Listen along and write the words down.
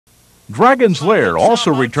Dragon's Lair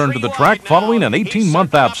also returned to the track following an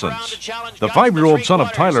 18-month absence. The 5-year-old son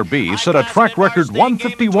of Tyler B. set a track record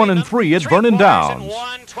 151-3 at Vernon Downs.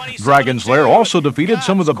 Dragon's Lair also defeated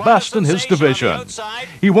some of the best in his division.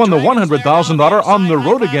 He won the $100,000 On the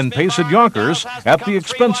Road Again pace at Yonkers at the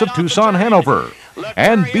expense of Tucson Hanover,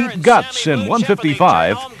 and beat Guts in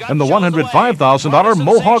 155 and the $105,000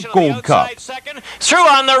 Mohawk Gold Cup. Through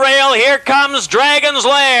on the rail, here comes Dragon's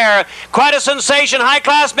Lair. Quite a sensation,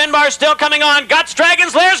 high-class Minbar still coming on. Guts,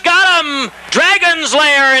 Dragon's Lair's got him! Dragon's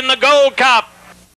Lair in the Gold Cup.